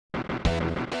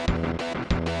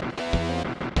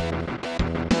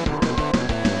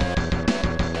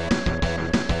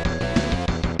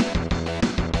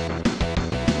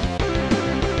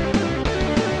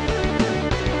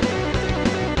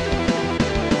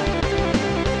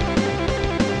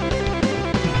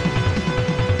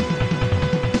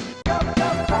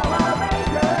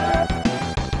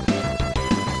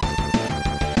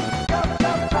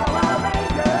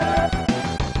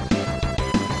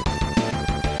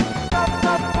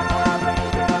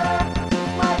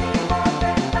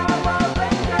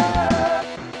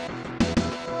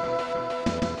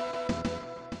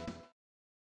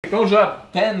Fait qu'on joue à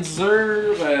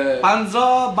Panzer...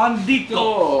 Panzer Bandit.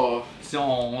 Oh. Si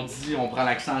on dit, on prend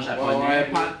l'accent japonais. Ouais,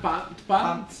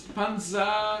 Panzer...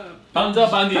 Panzer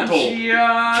Bandit.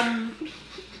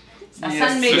 Ça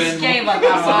sonne mexicain,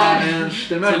 votre affaire. Je suis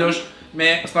tellement...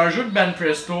 Mais c'est un jeu de Ben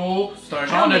Presto, c'est un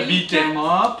genre de beat'em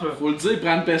up. Faut le dire,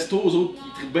 Brand Pesto, aux autres,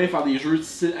 ils trippent bien faire des jeux de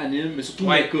style anime, mais surtout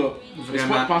Ouais, mecha.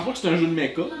 vraiment. Je pense pas que c'est un jeu de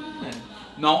mecha.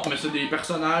 Non, mais c'est des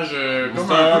personnages comme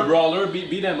C'est un brawler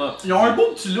beat'em up. Ils ont un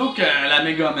beau petit look à la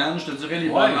Mega Man, je te dirais, les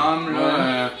bonhommes.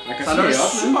 Là, ça a un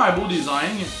super beau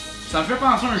design. Ça me fait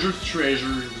penser à un jeu de Treasure,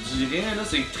 je dirais. Là,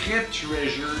 c'est très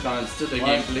Treasure dans le style de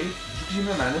gameplay. J'ai mis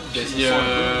ma manette, Puis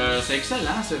c'est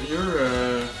excellent,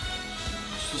 sérieux.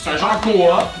 C'est un genre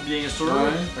co-op, bien sûr.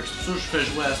 Fait que c'est pour ça que je fais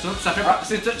jouer à ça. Puis ça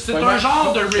fait c'est un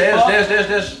genre de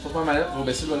rip-off. Faut pas ma manette, faut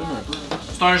baisser le volume un peu.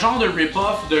 C'est un genre de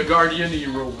rip-off de Guardian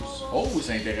Heroes. Oh,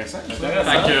 c'est intéressant. Fait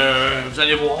que vous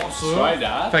allez voir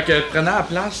ça. Fait que prenez la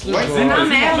place là. Non,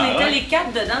 mais on était les 4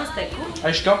 dedans, c'était cool.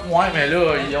 Je suis comme, ouais, mais là,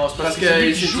 parce que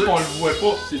c'est joue qu'on le voit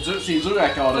pas. C'est dur à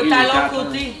cadrer. Faut à l'autre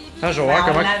côté. Ah, je vais voir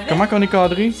comment qu'on est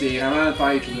cadré. C'est vraiment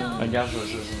tight là. Regarde,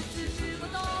 je.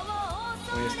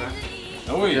 Pour l'instant.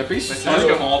 Ah oui, C'est parce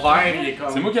que mon verre, il est comme.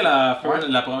 c'est moi qui ai la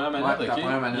première manette, Ouais, ta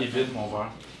première ok? manette. Il est vide, mon verre.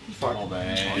 Bon ben...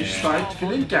 Je suis fait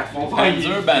filer le café.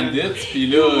 Panzer Bandit, pis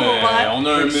là, on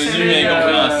a un menu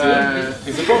incompréhensible.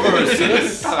 C'est pas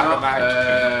versus.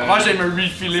 Moi, j'aime me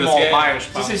refiler mon verre, je Ça,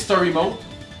 pense. c'est Story Mode.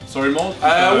 Story mode?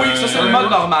 Oui, ça c'est le mode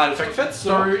normal. Fait que faites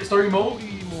ça. Story Mode.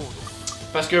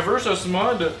 Parce que versus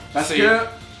mode, Parce c'est- que,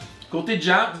 côté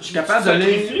jab, je suis capable de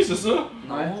lire. c'est ça?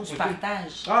 Non, je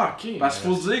partage. Ah, ok. Parce qu'il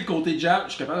faut se dire, côté jab,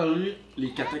 je suis capable de lire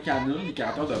les katakana, les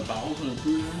caractères de base un peu.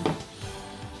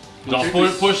 Là. Genre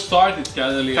push start et tu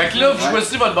calmes les... Fait que là, vous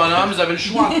choisissez votre bonhomme, vous avez le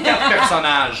choix entre 4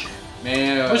 personnages.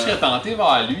 Mais. Moi, je serais tenté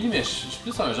vers lui, mais je suis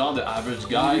plus un genre de average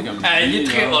guy comme Il est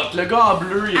très hot. Le gars en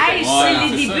bleu, il est Hey, Ouais, c'est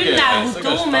c'est les ça débuts que- de c'est ça que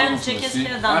Naruto, je man. pense Check ce aussi. qu'il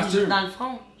y a dans le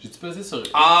front. J'ai-tu pesé sur...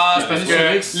 Ah, c'est parce Sur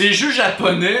que X. les jeux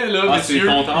japonais, là, Ah, messieurs, c'est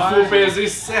le contraire. il faut peser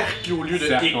cercle au lieu de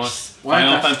Cercle, X. Ouais,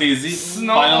 Final parce- Fantasy.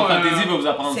 Sinon, Final Fantasy va vous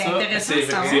apprendre C'est ça. intéressant c'est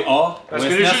de savoir. C'est A. Parce que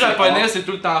Ouais, les jeux Snap, c'est japonais, A. c'est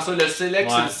tout le temps ça. Le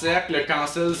select, Ouais. c'est le cercle, le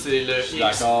cancel, c'est le Je suis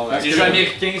X. d'accord. Parce Les que- jeux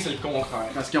américains, c'est le contraire.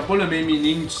 Parce qu'ils n'ont pas le même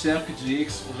meaning du cercle et du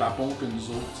X au Japon que nous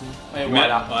autres, tu sais. Et Mais-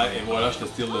 voilà. Ouais, et voilà, je te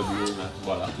style le bleu, man.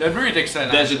 Voilà. Le bleu est excellent.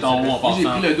 Dès j'ai ton haut en Moi, j'ai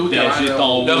passant. pris le dos Dès qui a j'ai l'air,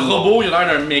 ton haut. Le robot, il a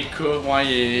l'air d'un mecha. Ouais,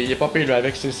 il est pas pire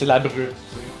avec, c'est la brute.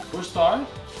 Push start.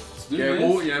 Il y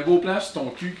a un beau plan sur ton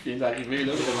cul qui vient d'arriver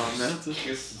là, présentement, tu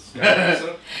sais.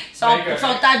 Ils sont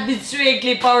habitués avec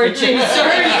les Power Chasers,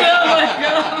 là,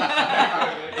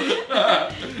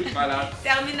 Voilà.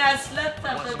 Termine à slot, ça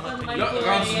fait pas de même. Là, pour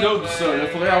rendu rien. là, oublie ça. Là,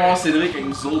 faudrait avoir Cédric avec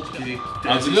nous autres qui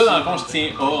Rendu là, dans le fond, je tiens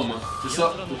A, moi. C'est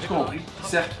ça, t'as tout compris.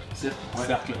 Cercle. Ouais.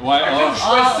 Cercle. Ouais, A.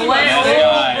 Ah, ouais, oh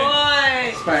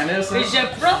boy! Super NES, Mais hein?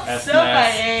 je profite ça SNES.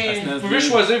 pareil. Vous pouvez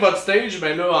choisir votre stage,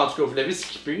 ben là, en tout cas, vous l'avez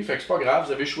skippé, fait que c'est pas grave,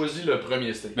 vous avez choisi le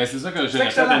premier stage. Ben c'est ça que C'est j'aurais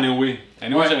fait excellent. anyway.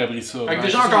 Anyway, Ouais. j'aurais pris ça. Fait que ouais.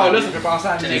 déjà encore là, ça fait penser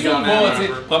à C'est Mega pas, Man. tu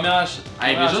sais, première... Hey,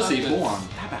 première déjà, shot, c'est là. beau en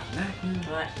tabarnak.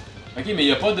 Ouais. Ok, mais il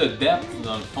n'y a pas de depth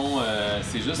dans le fond,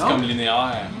 c'est juste Non. comme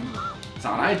linéaire. Ça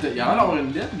a l'air, il y a l'air d'avoir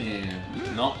une dette, mais.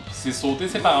 Non, puis c'est sauté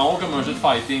c'est par en haut comme un jeu de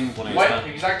fighting pour l'instant.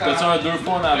 Ouais, exactement. T'as-tu un 2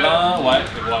 fois en avant? Ouais,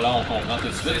 et voilà, on comprend tout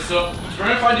de C'est suite. ça. Tu peux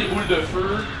même faire des boules de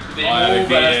feu, des Ouais, avec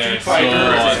moves à la des... Street ça, Fighter. ouais,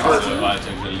 c'est ça. c'est ça, ouais,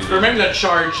 check, je l'ai. Tu peux même le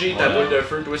charger, ta Voilà. boule de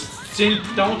feu. Toi, si tu tiens le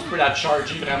piton, tu peux la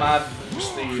charger vraiment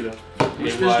boostée. Là. Moi, je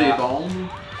Et pêche voilà. des bombes.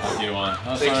 Ok, ouais. Ah,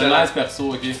 C'est c'est un excellent. nice perso,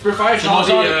 ok. Tu peux faire C'est genre mon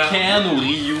genre des... de Ken ou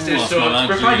Ryu c'est en ça, ce moment. tu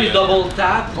peux que faire j'ai, des double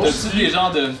tap. T'as-tu des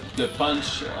genres de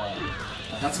punch?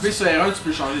 Quand tu fais sur R1, tu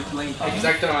peux changer de plein.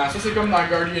 Exactement, ça c'est comme dans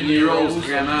Guardian Heroes, Heroes.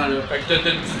 vraiment, là. Fait que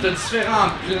t'as différents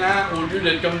plans au lieu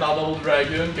d'être comme dans Double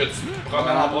Dragon que tu te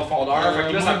promènes en profondeur.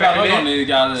 Fait que là ça permet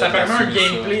un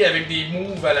gameplay avec des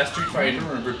moves à la Street Fighter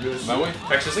un peu plus. Ben oui.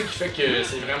 Fait que c'est ça qui fait que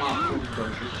c'est vraiment cool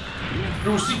comme jeu. Tu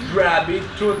peux aussi grabber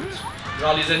tout.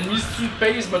 Genre les ennemis, si tu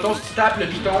pèses, mettons si tu tapes le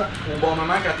piton au bon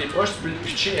moment quand t'es proche, tu peux le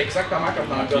pitcher exactement comme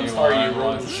dans Ok, Gunstar ouais,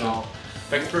 Heroes. ouais, c'est Genre.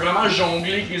 Fait que tu peux vraiment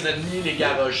jongler avec les ennemis, les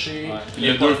garrocher,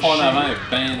 Le 2 fois en avant est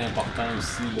bien important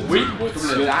aussi. Là, Oui, tu vois tout de Comme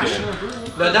le suite dash, que- un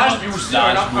peu. le dash, puis aussi Tu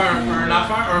dashes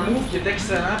un move qui est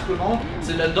excellent pour tout le monde,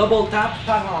 c'est le double tap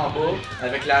par en bas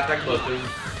avec l'attaque button.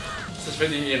 Ça se fait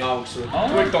des miracles, ça. Ah.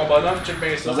 Toi, avec ton bonhomme, check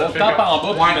bien ça. Double Ça te fait tap comme... en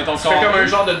bas, puis ouais, mets ton tu fais corps. comme un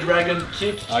genre de dragon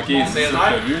kick qui Ok, te monte c'est dans les ça que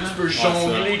t'as airs. vu, là. Tu peux Ouais, ça.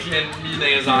 jongler avec l'ennemi dans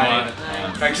les airs.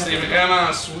 Ouais. Fait que c'est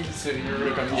vraiment sweet, sérieux,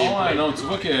 là, comme Ah ouais, gameplay. non, tu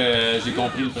vois que j'ai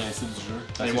compris le principe du jeu.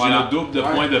 Parce Et que voilà. j'ai le double de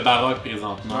points de baroque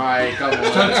présentement. Ouais, comme.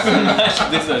 Je suis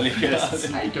désolé.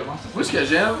 Hey, comment ça? Moi, ce que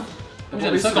j'aime,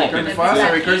 J'aime ça qu'on peut faire, c'est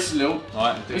avec un sur l'autre.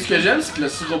 Ouais. Ce que j'aime, c'est que le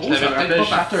robot, ça me rappelle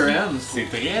Shatterhand. C'est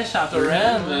très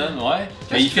Shatterhand, man, ouais.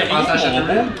 Mais il fait rien, mon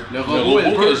robot. Le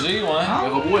robot que j'ai, ouais.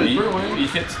 Le robot helper, ouais. Il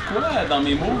fait quoi dans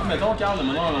mes moves, mettons, Carl, le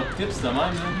moment en tips de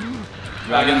même,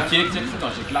 Dragon Kick, tu sais,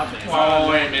 quand j'éclate.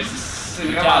 Ouais, mais c'est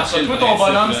vraiment ça. Toi, ton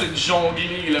bonhomme, c'est de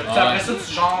jongler, là. Puis après ça,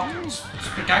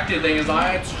 quand t'es dans les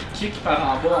airs, tu kicks par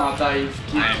en bas en dive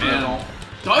kick.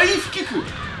 Dive kick!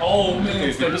 Oh,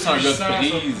 mais c'était plus un gars de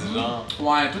prise, genre.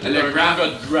 Ouais, toi, t'es le grand gars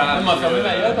de grab. Il m'a fermé ma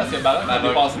gueule parce que Barak m'a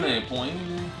dépassé dans les points,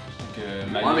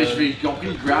 Ouais, mais j'ai compris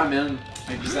le grab, man.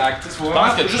 Exact. Je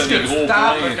pense que juste que tu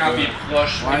tapes quand t'es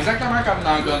proche. Ouais. Exactement comme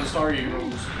dans Gunstar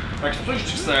Heroes. Fait que c'est pour ça que je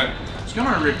dis que c'est comme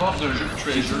un rip-off d'un jeu de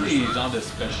treasure. Des genres de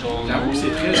special. J'avoue que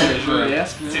c'est très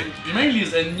treasure-esque. Puis même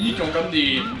les ennemis qui ont comme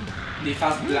des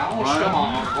faces blanches, comme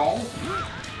en rond,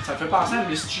 ça fait penser à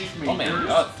Mischief Maker. Oh, mais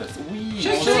là, oui!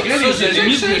 On dirait les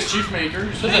ennemis de Mischief Maker.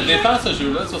 Ça, je défends ce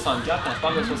jeu-là de 64, quand je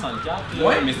parle de 64.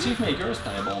 Là, Mischief Maker, c'est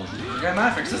un bon jeu. Vraiment,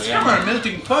 fait que ça, c'est comme un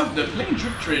melting pot de plein de jeux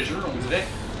de treasure, on dirait.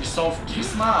 Ils sont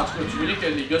crissement, en tout cas, tu verrais que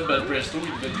les gars de Bad Presto, ils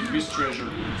devaient trouver ce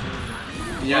treasure.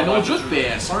 Il y a un autre jeu de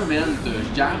PS1, man, de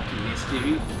Gap, qui est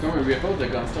inspiré comme un rip-off de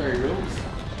Gunstar Heroes.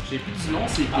 Je sais plus du nom,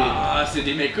 c'est que... Ah, c'est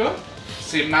des mechas?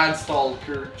 C'est Mad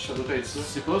Stalker, ça doit être ça.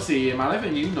 Je sais pas, c'est My Life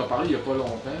and Gaming, on a parlé il y a pas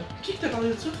longtemps. Qui t'a parlé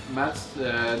de ça? My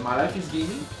Life is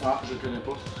Gaming? Ah, je le connais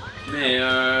pas. Mais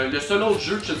le seul autre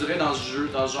jeu que je te dirais dans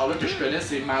ce genre-là que je connais,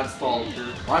 c'est Mad Stalker.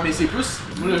 Ouais, mais c'est plus...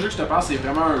 Moi, le jeu que je te parle, c'est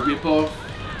vraiment un rip-off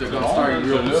de Gunstar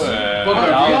Heroes. Pas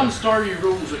Gunstar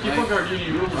Heroes, ok? Pas Guardian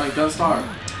Heroes. Ouais, Gunstar.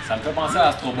 Ça me fait penser à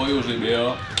Astro Boy au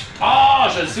GBA. Ah,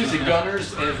 je le sais, c'est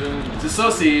Gunner's Heaven. C'est ça,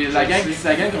 c'est la gang qui a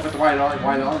fait Wild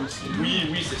Arms.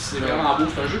 Oui, c'est vraiment beau.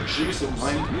 C'est un jeu que j'ai, ça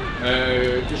aussi.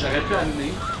 Que j'aurais pu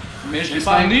amener. Mais je l'ai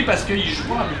pas amené parce qu'il joue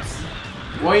pas en multi.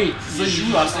 Oui, il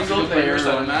joue en single player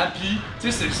seulement. Puis,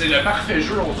 tu sais, c'est le parfait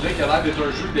jeu. On dirait qu'il a l'air d'être un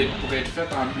jeu qui pourrait être fait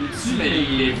en multi, mais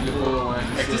il est pas.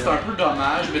 Fait que c'est un peu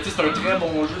dommage. Mais tu sais, c'est un très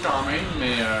bon jeu quand même.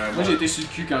 Mais moi, j'ai été sur le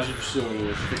cul quand j'ai vu ça.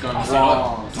 C'était comme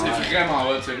c'est vraiment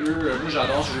hot, sérieux. Moi,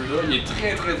 j'adore ce jeu-là. Il est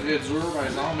très dur, par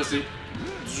exemple, mais c'est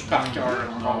du par cœur.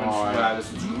 Encore une fois,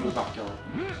 c'est du gros par cœur.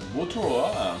 Beau tour,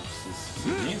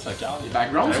 c'est bien ça, Carl. Les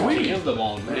backgrounds sont risques de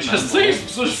bon jeu. Je sais, c'est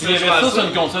pour ça que je fais ça sur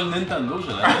une console Nintendo, je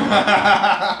l'avais.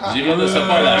 J'irais de ça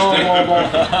pas l'acheter. Là,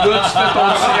 tu fais ton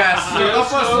tirage. Tu pas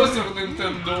ça sur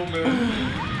Nintendo, mais.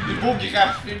 Des beaux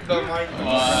graphiques de même.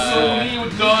 Sony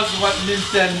does what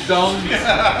Nintendo.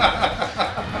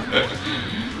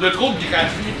 Il y a trop de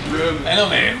graphiques, là. Eh non,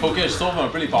 mais faut que je sauve un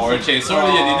peu les Power Chasers. Il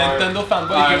y a des Nintendo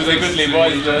fanboys qui vous écoutent, les boys.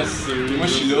 Là. Moi,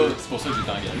 je suis là, c'est pour ça que j'ai été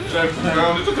engagé.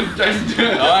 On est toute une gang de.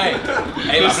 Ouais.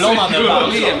 Hey, ma blonde en a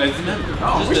parlé, elle m'a dit, man,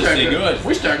 juste de ces gars.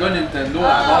 Oui, j'étais un gars Nintendo à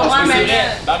la base. Ouais, mais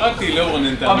Barak, t'es là pour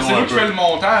Nintendo. Ah, mais c'est moi qui fais le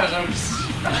montage, hein, aussi.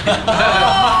 Oh,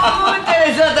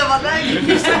 t'es ça, t'as pas d'air.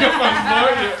 C'est comme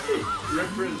fanboy.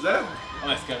 Represent.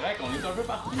 Ouais, c'est correct, on est un peu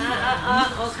partout.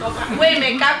 On se comprend. Oui,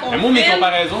 mais quand on moi, mes filme...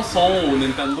 comparaisons sont au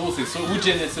Nintendo, c'est sûr, ou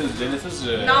Genesis.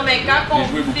 Non, mais quand on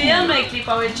filme avec les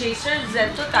Power Chasers, vous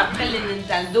êtes tous après les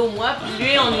Nintendo, moi, puis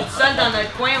lui, on est tout seul dans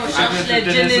notre coin, on cherche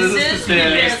le Genesis, puis le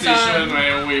PlayStation,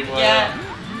 oui, voilà.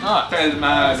 Ah, tellement,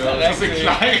 là, c'est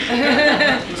clair.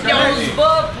 Puis on se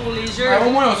bat pour les jeux.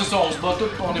 Au moins, c'est ça, on se bat tous,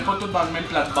 on n'est pas tous dans le même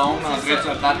plate-bande, en train de se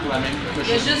battre pour la même chose. Il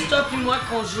y a juste toi puis moi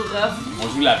qu'on joue rough. On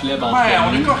joue la plèbe en Ouais,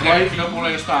 on est correct là pour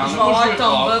l'instant. Je vais avoir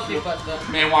Tomba puis pas toi.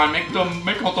 Mais ouais,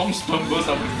 mec, on tombe sur Tomba,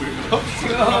 ça va jouer rough.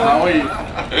 Ah oui.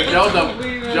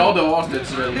 J'ai hâte de voir ce que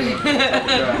tu veux dire.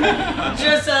 Je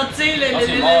vais sortir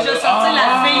la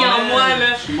fille en moi,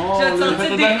 là. Je vais sortir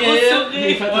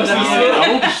des gros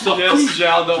sourires. J'ai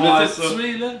hâte de voir ça.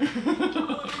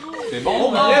 C'est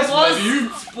bon,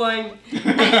 petit point.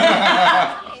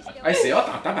 Hey, c'est hot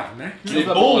en tabarnak. C'est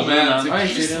beau, man. C'est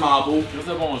tristement beau.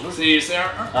 C'est un bon jeu. C'est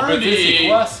un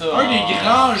des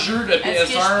grands jeux de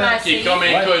PS1 qui est comme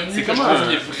inconnu. C'est comme je trouve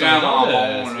qui est vraiment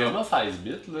bon. C'est vraiment 16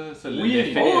 bits, là. Oui,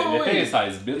 l'effet est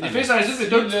 16 bits. L'effet 16 bits, c'est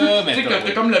tout. Tu sais,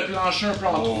 t'as comme le plancher un peu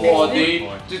en 3D.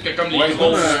 Tu sais, comme les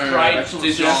gros sprites.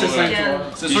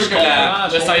 C'est sûr que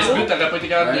le 16 bits, t'aurais pas été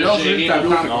capable de gérer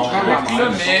autant de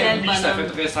mais oui, ça fait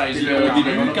très 16 bits. Au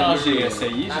début, quand j'ai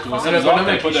essayé, j'ai trouvé ça bizarre,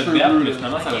 t'avais pas de depth, mais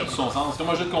finalement, ça a tout son sens. C'est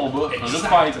comme un jeu de combat. Un jeu de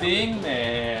fighting,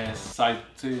 mais ça a été.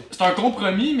 C'est un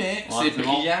compromis, mais c'est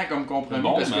brillant comme compromis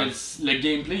parce que le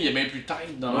gameplay il est bien plus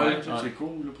tight dans le c'est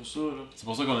cool pour ça. C'est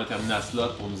pour ça qu'on a terminé à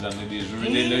slot pour nous amener des jeux. Là,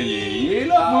 il est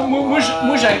là. Moi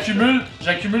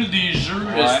j'accumule des jeux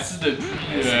depuis.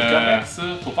 C'est correct ça.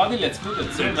 Faut faire des let's play de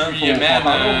ça.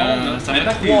 Ça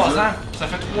fait 3 ans. Ça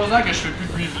fait 3 ans que je fais plus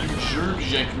de review de jeux, puis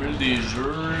j'accumule des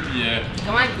jeux, puis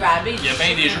comment grabber? Il y a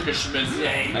bien des jeux que je me dis,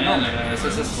 hey,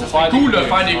 ça serait cool de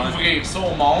faire découvrir ça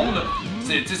au monde.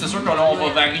 c'est sûr que là, on va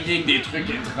varier avec des trucs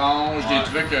étranges, des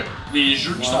trucs, des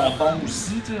jeux qui sont bons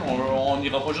aussi, tu sais. On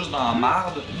n'ira pas juste dans la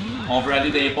marde. On veut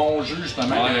aller des bons jeux,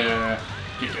 justement.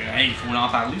 Hey, il faut en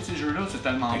parler de ces jeux-là, c'est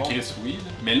tellement bon. Chris, oui.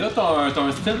 Mais là, t'as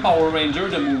un style Power Ranger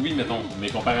de movie, mettons. Mais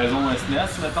comparaison à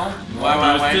SNES, mettons.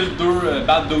 T'as un style 2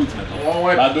 Bad Dudes, mettons.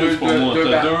 Bad Dudes pour moi.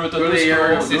 T'as deux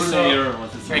layers, c'est ça.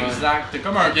 Exact. T'as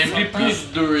comme un gameplay plus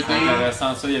 2D. C'est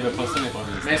intéressant, ça, il y avait pas ça les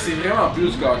premiers. Mais c'est vraiment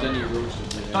plus Guardian Heroes,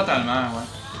 je te dirais. Totalement, ouais.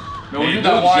 Mais au lieu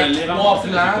d'avoir 3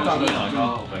 plans, t'en as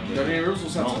Guardian Heroes au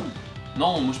Samsung?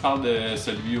 Non, moi je parle de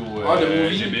celui au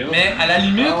GBA. Mais à la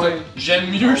limite, j'aime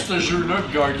mieux ce jeu-là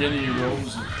que Guardian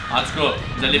Heroes. En tout cas,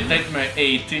 vous allez peut-être me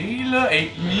hater, là,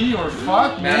 hate me or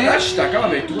fuck, mais là, je suis d'accord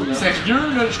avec toi.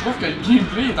 Sérieux, là, je trouve que le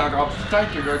gameplay est encore plus tight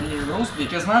que Guardian Heroes, puis il est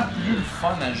quasiment plus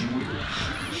fun à jouer.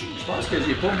 Je pense que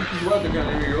j'ai pas beaucoup joué à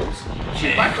Guardian Heroes.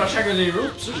 J'ai pas accroché à Guardian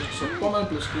Heroes, pis ça, j'ai trouvé ça pas mal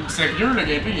plus cool. Sérieux, le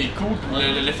gameplay il est cool.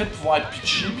 Le fait de pouvoir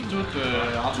pitcher pis tout.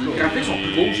 En tout cas, les graphiques sont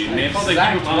plus beaux, je trouve. N'importe qui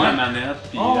peut prendre la manette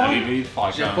pis arriver à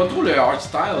faire. J'aime pas trop le art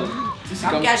style.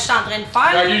 Comme que je suis en train de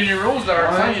faire. Guardian Heroes, le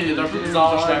art style il est un peu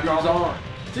bizarre, je suis d'accord.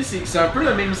 Tu sais, c'est un peu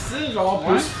le même style, genre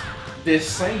plus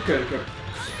dessin que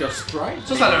sprite.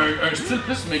 Ça a un style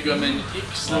plus Mega Man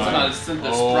X, là, dans le style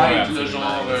de sprite, là,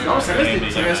 genre. Non, ça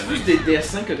reste plus des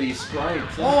dessins que des sprites.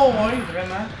 Oh, ouais,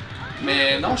 vraiment.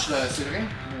 Mais non, c'est vrai.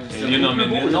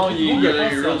 Non, il est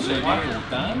pas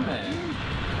autant,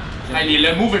 mais. Hey,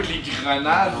 le move avec les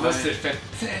grenades, là, c'est fait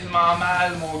tellement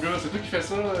mal, mon gars. C'est toi qui fais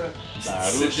ça?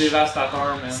 C'est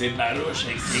dévastateur, man. C'est barouche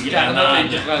avec ses grenades.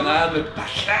 Les grenades, le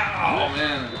pacard,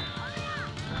 man.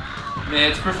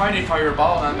 Mais tu peux faire des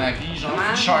fireballs, hein, Marie, genre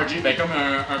charger, ben comme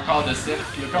un corps de cercle,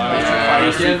 comme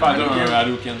un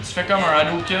Hadouken. Tu fais comme un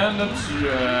Hadouken, là, tu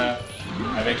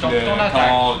avec ton attaque.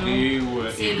 Carré ou.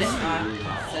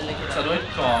 Ça doit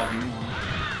être carré.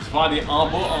 Tu vas aller en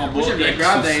bas. Moi j'aime le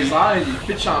grab dans les airs,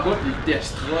 il pitch en bas puis il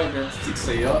destroy, man. C'est que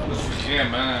c'est hot.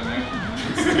 Vraiment, man.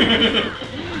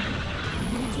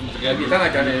 Il est dans la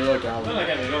caméra, Carl. Dans la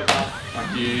caméra, Carl.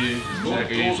 Ok,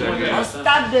 j'arrive. On se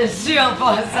tape dessus en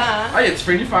passant, hein. Ah, y'a-tu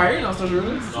Friendly Fire dans ce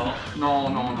jeu-là? Non.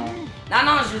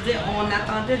 Non, je veux dire, on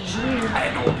attendait de jouer.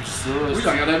 Eh non, plus ça. Oui,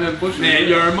 j'en regardais même pas. Mais il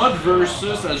y a un mode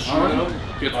versus à ce jeu-là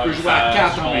que tu peux jouer à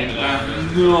 4 en même temps.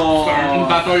 Non! C'est une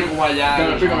bataille royale.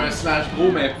 C'est un peu comme un Smash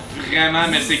Bros, mais vraiment,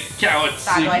 mais c'est chaotique.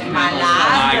 Ça doit être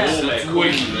malade. Tu vois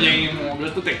rien, mon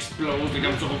gars, tout explose, t'es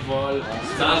comme tu revoles.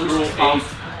 Smash Bros.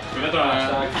 Tu peux mettre un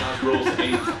hashtag Smash Bros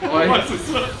 8. Ouais,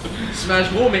 c'est ça. Smash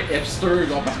Bros, mais hipster,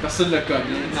 donc parce que personne le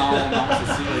connaît. Non,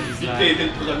 c'est ça. T'as été le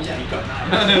premier à le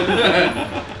connaître.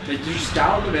 Mais qui juste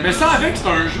Carl, mais ça avec, c'est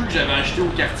un jeu que j'avais acheté au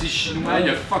quartier chinois il y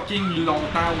a fucking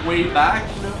longtemps, way back,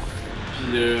 là.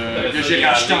 Puis que j'ai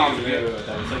racheté en vrai.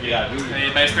 T'avais ça gravé.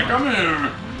 Ben c'était comme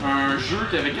un jeu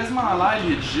qui avait quasiment l'air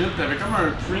legit, t'avais comme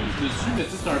un print dessus, mais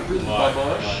tu sais c'était un peu une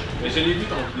baboche. Mais je l'ai vu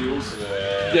ton vidéo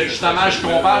sur. Justement, je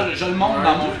compare, je le montre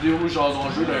dans mon vidéo, genre dans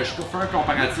le jeu, je fais un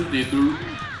comparatif des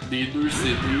deux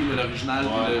CD, l'original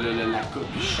et la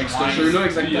copie. Avec ce jeu-là,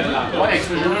 exactement. Ouais, avec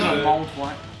ce jeu-là, je le montre,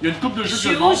 ouais. Il y a une couple de jeux que je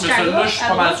le montre, mais celui-là, je suis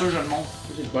pas mal sûr que je le montre.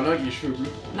 C'est le bonhomme avec les cheveux bleus.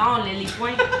 Non, les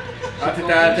points. Ah,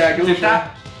 t'es à gauche.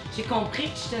 J'ai compris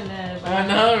que j'étais le. Ah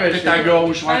non, mais t'es à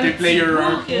gauche, ouais, t'es player 1.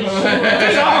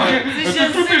 Genre,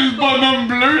 c'est tout le bonhomme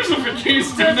bleu, ça fait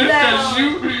 15 minutes qu'elle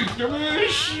joue. Comme un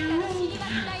chou.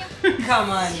 Come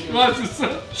on. Ouais, c'est ça.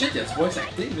 Shit, y'a-tu voice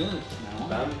acté, là?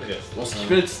 On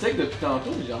skippait le stick depuis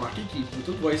tantôt, mais j'ai remarqué qu'il peut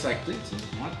tout voice acté, tu sais.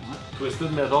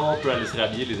 Twisted Metal peut aller se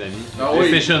rhabiller, les amis. Ah oui.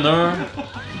 PlayStation 1,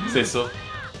 c'est ça.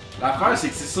 L'affaire, c'est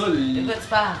que c'est ça, De quoi tu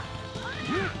parles?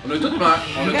 On a tout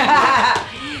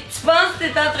Tu penses que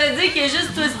t'es en train de dire qu'il y a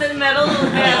juste Twisted Metal au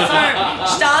PS1?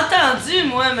 Je t'ai entendu,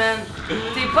 moi, man.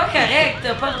 T'es pas correct,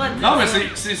 t'as pas le droit de dire Non, mais ça.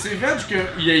 c'est vrai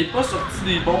qu'il ait pas sorti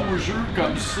des bons jeux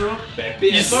comme ça. Ben,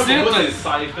 PS1, c'est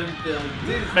Siphon.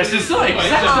 Ben, c'est ça,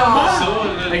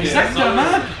 exactement.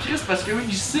 Exactement. Puis Chris, parce que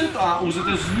ici, aux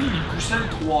États-Unis, ils poussaient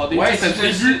le 3D. Ouais, c'est le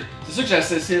début. C'est ça que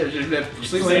j'associais, je voulais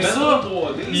pousser. C'est ça.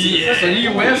 Sony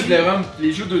West voulait vraiment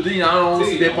les jeux 2D, non,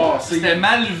 c'est dépassé. C'était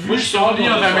mal vu. Sony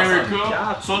of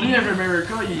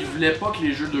America, ils voulaient pas que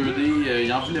les jeux 2D,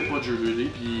 ils en voulaient pas de jeux 2D,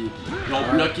 puis ils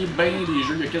ont bloqué bien les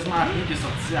jeux. Il y a quasiment rien qui est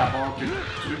sorti à part quelques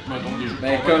trucs, mettons, des jeux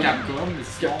comme Capcom.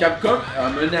 Capcom a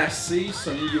menacé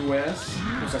Sony US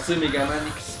pour sortir Mega Man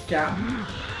X4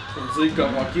 pour dire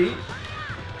comme ok.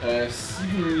 Si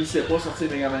vous ne laissez pas sortir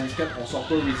Mega Man X4, on sort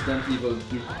pas Resident Evil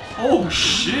 2. Oh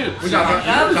shit! Moi j'ai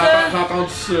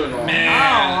entendu ça, là. Mais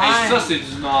ça c'est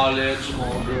du knowledge,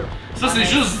 mon gars. Ça c'est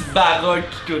juste Baroque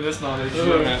qui connaît ce knowledge.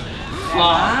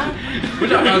 Moi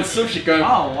j'ai entendu ça, pis j'ai comme.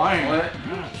 Ah ouais!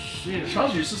 Je pense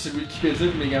que j'ai eu ça sur Wikipédia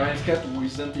de Megaman X4 ou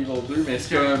Resident Evil 2, mais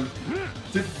c'est comme.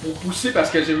 Tu sais, pour pousser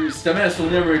parce que j'ai vu. Justement, à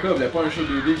Sony America, il voulait pas un show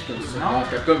 2D, puis comme ça. Non,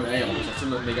 comme, hey, on va sortir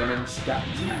notre Megaman X4.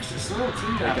 C'est ça, tu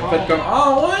sais. En fait, comme, ah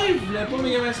ouais, vous voulez pas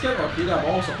Megaman X4? Ok,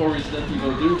 d'abord, on sort pas Resident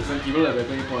Evil 2, Resident Evil avait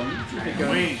pas impromis, tu sais.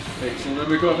 Oui. Fait que Sony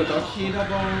America a fait, ok,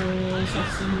 d'abord, on sort.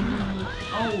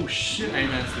 Oh shit, hey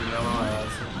man, c'est vraiment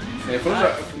ça.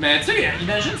 Mais tu sais,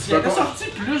 imagine s'il avait sorti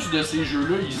plus de ces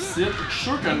jeux-là ici, je suis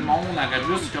sûr que le monde aurait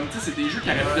plus, comme tu sais, c'est des jeux qui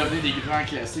auraient pu devenir des grands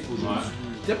classiques aujourd'hui.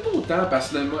 C'était pas autant parce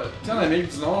que tu sais, en Amérique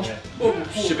du Nord,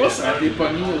 je sais pas si ça a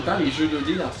pogné autant les jeux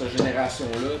 2D dans cette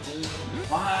génération-là, tu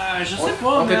sais. Ouais, je sais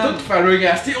pas, on était tous fallu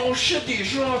gaster, oh shit, des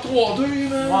jeux en 3D,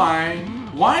 man!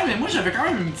 Ouais, mais moi j'avais quand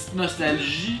même une petite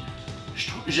nostalgie.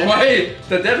 Ouais,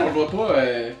 peut-être on le voit pas,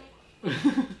 je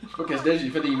sais pas qu'est-ce que j'ai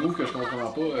fait des moves que je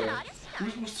comprends pas.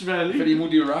 Où tu veux aller? Fais des mots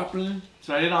du rap là. Tu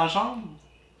vas aller dans la chambre?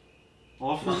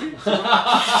 On va fourrer?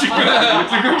 C'est quoi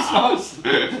qui se passe?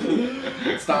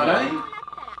 Tu t'en ailles?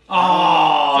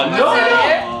 Ah!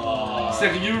 Là!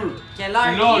 Sérieux? Quelle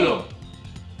heure? Là!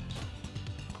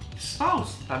 Qu'est-ce qui se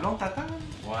passe? Ta blonde t'attend?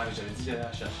 Ouais, j'avais dit qu'elle allait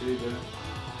la chercher là.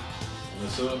 On a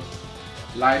ça.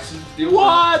 Live sur vidéo.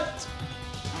 What?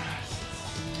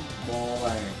 Bon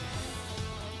ben.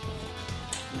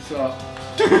 C'est ça.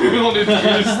 On est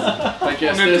triste.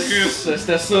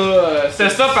 C'était ça. C'était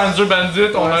ça, Panzer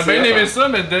Bandit. On a bien aimé ça,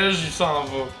 mais Dej, il s'en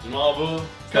va. Je m'en vais.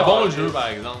 C'est un bon jeu, par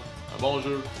exemple. Un bon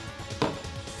jeu.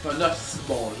 C'est un aussi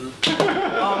bon jeu. On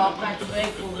va prendre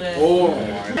pour. Oh!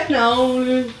 Non,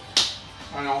 là.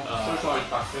 Ah non, ça va être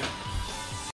parfait.